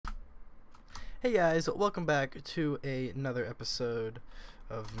Hey guys, welcome back to another episode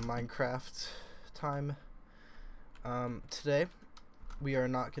of Minecraft time. Today we are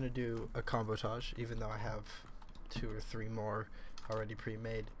not going to do a combotage, even though I have 2 or 3 more already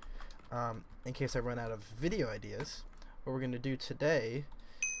pre-made. In case I run out of video ideas, what we're going to do today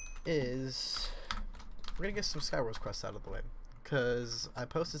is we're going to get some Skywars quests out of the way. Because I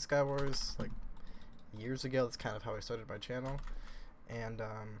posted Skywars like years ago. That's kind of how I started my channel. And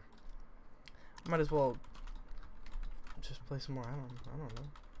might as well just play some more. I don't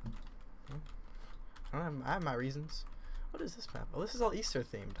know. I have my reasons. What is this map? Oh, this is all Easter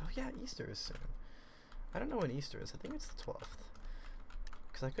themed. Oh yeah, Easter is soon. I don't know when Easter is. I think it's the 12th.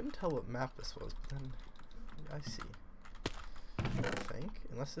 Because I couldn't tell what map this was, but then I see. I think,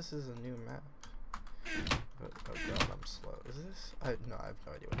 unless this is a new map. But, oh god, I'm slow. Is this? No, I have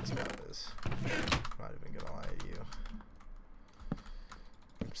no idea what this map is. I'm not even gonna lie to you.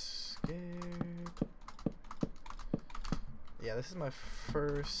 I'm scared. Yeah, this is my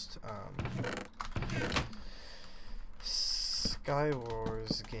first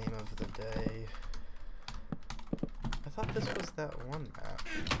Skywars game of the day. I thought this was that one map.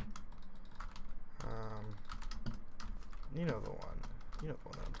 You know the one. You know the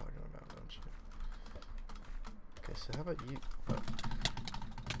one that I'm talking about, don't you? Okay, so how about you? Oh.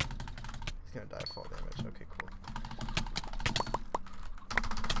 He's gonna die of fall damage. Okay, cool.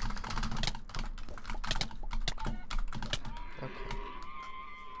 Okay.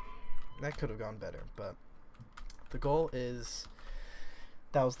 That could have gone better, but the goal is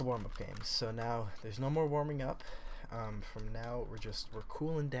that was the warm-up game. So now there's no more warming up. From now we're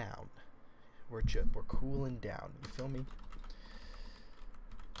cooling down. We're cooling down. You feel me?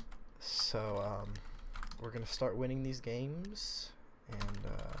 So we're gonna start winning these games and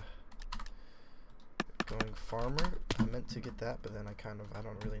going farmer. I meant to get that, but then I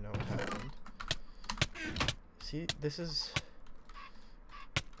don't really know what happened. See, this is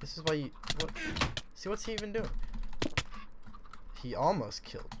why you see what's he even doing? He almost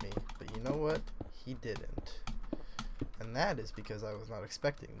killed me, but you know what? He didn't. And that is because I was not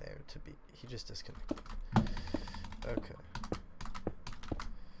expecting there to be. He just disconnected. Okay.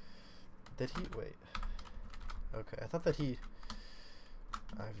 Did he wait? Okay, I thought that he.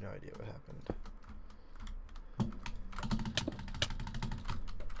 I have no idea what happened.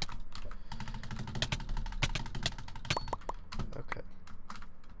 Okay.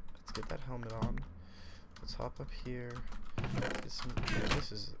 Let's get that helmet on. Let's hop up here. Get some, yeah,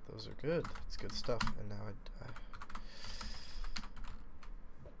 those are good. It's good stuff. And now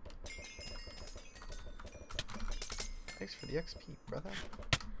thanks for the XP, brother.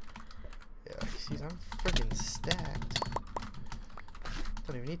 Yeah, see, I'm friggin' stacked.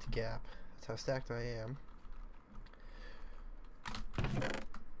 Don't even need the gap. That's how stacked I am.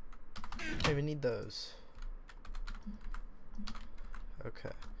 Don't even need those.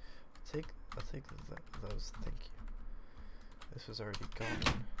 Okay. I'll take those. Thank you. This was already gone.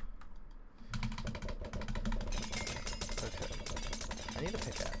 Okay. I need a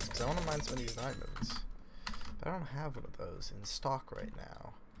pickaxe because I want to mine some of these diamonds. But I don't have one of those in stock right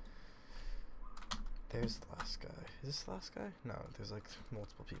now. There's the last guy. Is this the last guy? No, there's like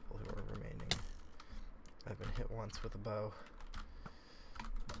multiple people who are remaining. I've been hit once with a bow.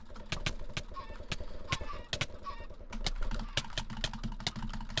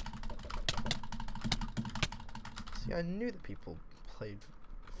 See, I knew that people played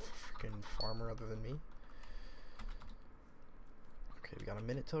freaking farmer other than me. Okay, we got a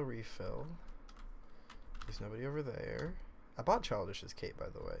minute till refill. There's nobody over there. I bought Childish's cape, by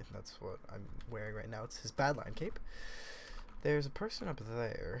the way. That's what I'm wearing right now. It's his Badline cape. There's a person up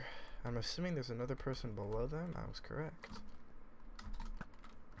there. I'm assuming there's another person below them. I was correct.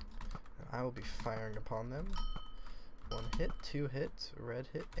 And I will be firing upon them. 1 hit, 2 hits, red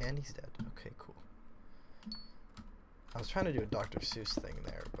hit, and he's dead. Okay, cool. I was trying to do a Dr. Seuss thing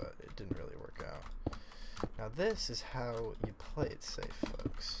there, but it didn't really work out. Now this is how you play it safe,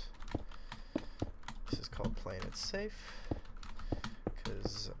 folks. This is called playing it safe.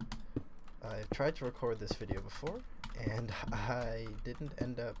 Because I've tried to record this video before, and I didn't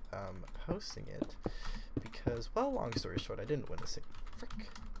end up posting it because, well, long story short, I didn't win a single frick.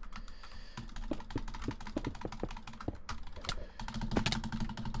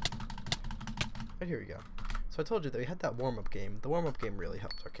 But here we go. So I told you that we had that warm-up game. The warm-up game really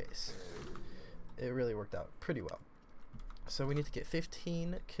helped our case. It really worked out pretty well. So we need to get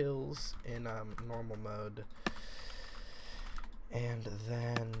 15 kills in normal mode. And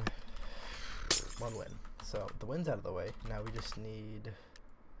then 1 win. So the win's out of the way. Now we just need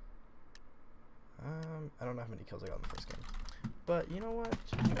I don't know how many kills I got in the first game. But you know what?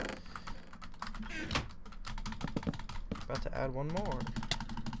 About to add one more.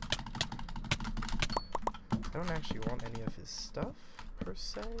 I don't actually want any of his stuff, per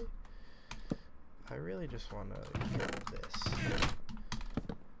se. I really just want to get this.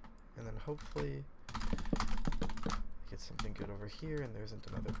 And then hopefully get something good over here and there isn't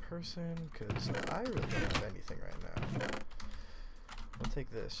another person, because I really don't have anything right now. I'll take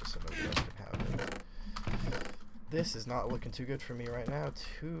this just so nobody else can have it. This is not looking too good for me right now,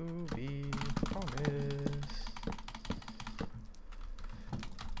 to be honest.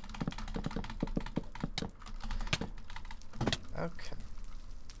 Okay.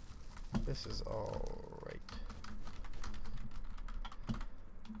 This is all right.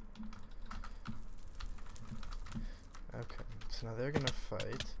 Okay, so now they're gonna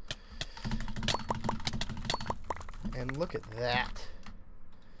fight. And look at that.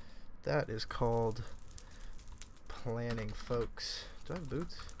 That is called planning, folks. Do I have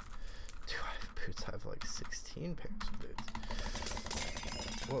boots? Do I have boots? I have like 16 pairs of boots.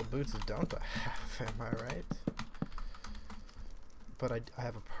 What boots don't I have? Am I right? But I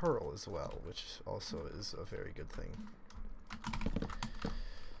have a pearl as well, which also is a very good thing.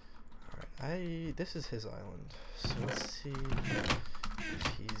 Alright, this is his island. So let's see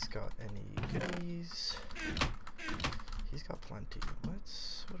if he's got any goodies. He's got plenty.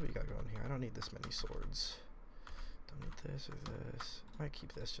 What do we got going here? I don't need this many swords. Don't need this or this. Might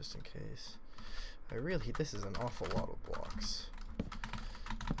keep this just in case. This is an awful lot of blocks.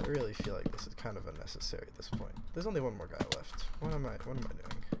 I really feel like this is kind of unnecessary at this point. There's only one more guy left. What am I doing?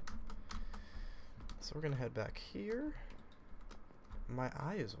 So we're gonna head back here. My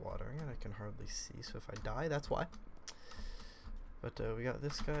eye is watering and I can hardly see, so if I die, that's why. But we got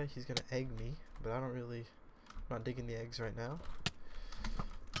this guy, he's gonna egg me, but I'm not digging the eggs right now.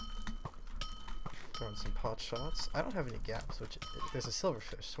 Throwing some pot shots. I don't have any gaps, there's a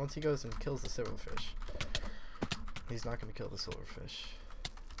silverfish. Once he goes and kills the silverfish, he's not gonna kill the silverfish.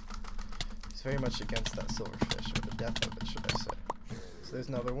 He's very much against that silverfish, or the death of it, should I say. So there's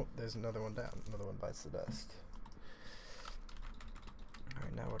another one down. Another one bites the dust.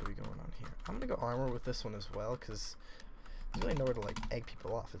 Alright, now what are we going on here? I'm gonna go armor with this one as well, because there's really nowhere to like egg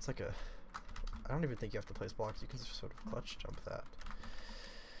people off. It's like I don't even think you have to place blocks. You can just sort of clutch jump that.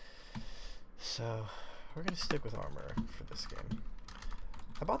 So we're gonna stick with armor for this game.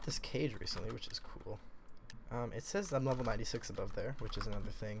 I bought this cage recently, which is cool. It says I'm level 96 above there, which is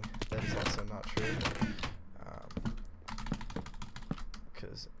another thing that is also not true.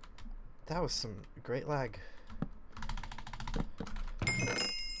 Because that was some great lag.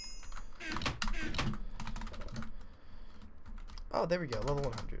 Oh, there we go, level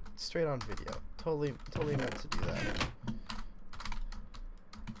 100. Straight on video. Totally meant to do that.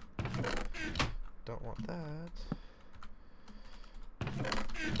 Don't want that.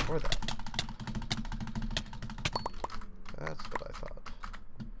 Or that. That's what I thought.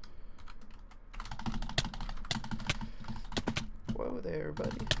 Whoa there,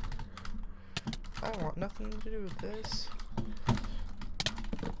 buddy. I want nothing to do with this.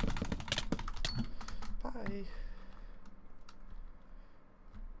 Bye.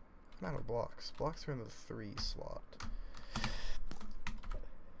 I'm out of blocks. Blocks are in the 3 slot.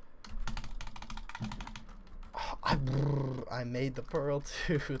 Oh, I made the pearl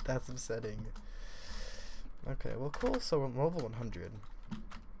too. That's upsetting. Okay, well, cool. So I'm level 100.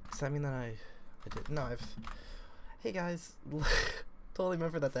 Does that mean that I did? No, Hey guys, totally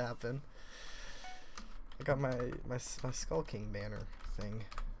meant for that to happen. I got my Skull King banner thing.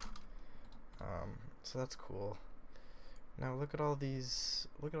 So that's cool. Now look at all these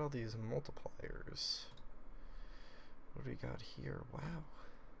multipliers. What do we got here? Wow.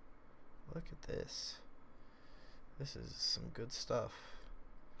 Look at this. This is some good stuff.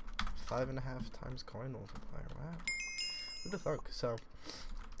 5.5 times coin multiplier. Wow. Who'd have thunk? So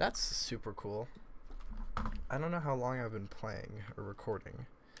that's super cool. I don't know how long I've been playing or recording.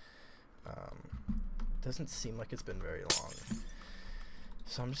 Doesn't seem like it's been very long.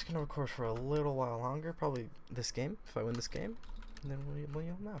 So I'm just gonna record for a little while longer, probably this game, if I win this game, and then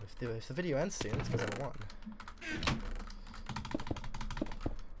you'll know. If the video ends soon, it's because I won.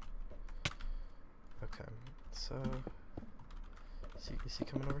 Okay, so is he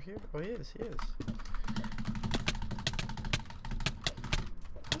coming over here? Oh, he is.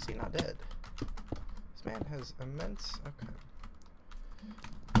 How is he not dead? This man has immense. Okay.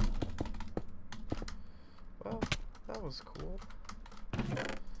 Well, that was cool.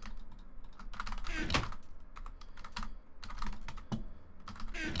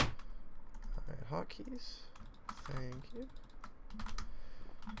 Alright, hotkeys. Thank you.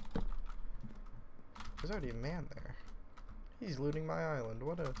 There's already a man there. He's looting my island.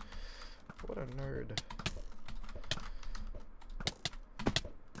 What What a nerd.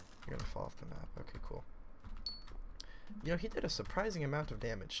 You're gonna fall off the map. Okay, cool. You know, he did a surprising amount of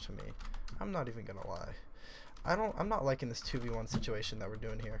damage to me. I'm not even gonna lie. I'm not liking this 2v1 situation that we're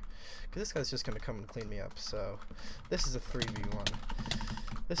doing here. Because this guy's just gonna come and clean me up, so... This is a 3v1.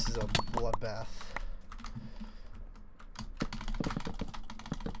 This is a bloodbath.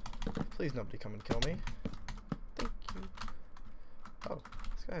 Please nobody come and kill me. Thank you. Oh,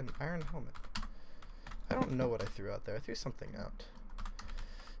 this guy had an iron helmet. I don't know what I threw out there. I threw something out.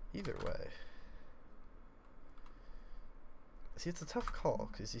 Either way. See, it's a tough call,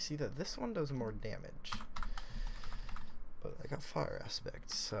 because you see that this one does more damage. But I got fire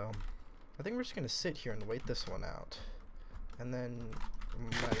aspects, so... I think we're just going to sit here and wait this one out. And then,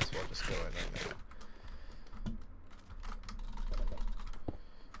 might as well just go in right now.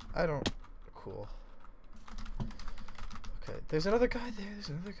 I don't... Cool. Okay, there's another guy there, there's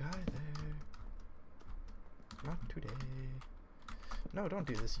another guy there. Not today. No, don't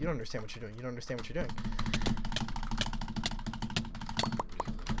do this. You don't understand what you're doing. You don't understand what you're doing.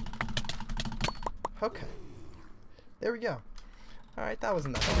 Okay. There we go. Alright, that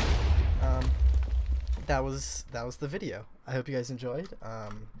wasn't that hard. That was the video. I hope you guys enjoyed.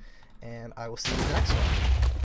 And I will see you in the next one.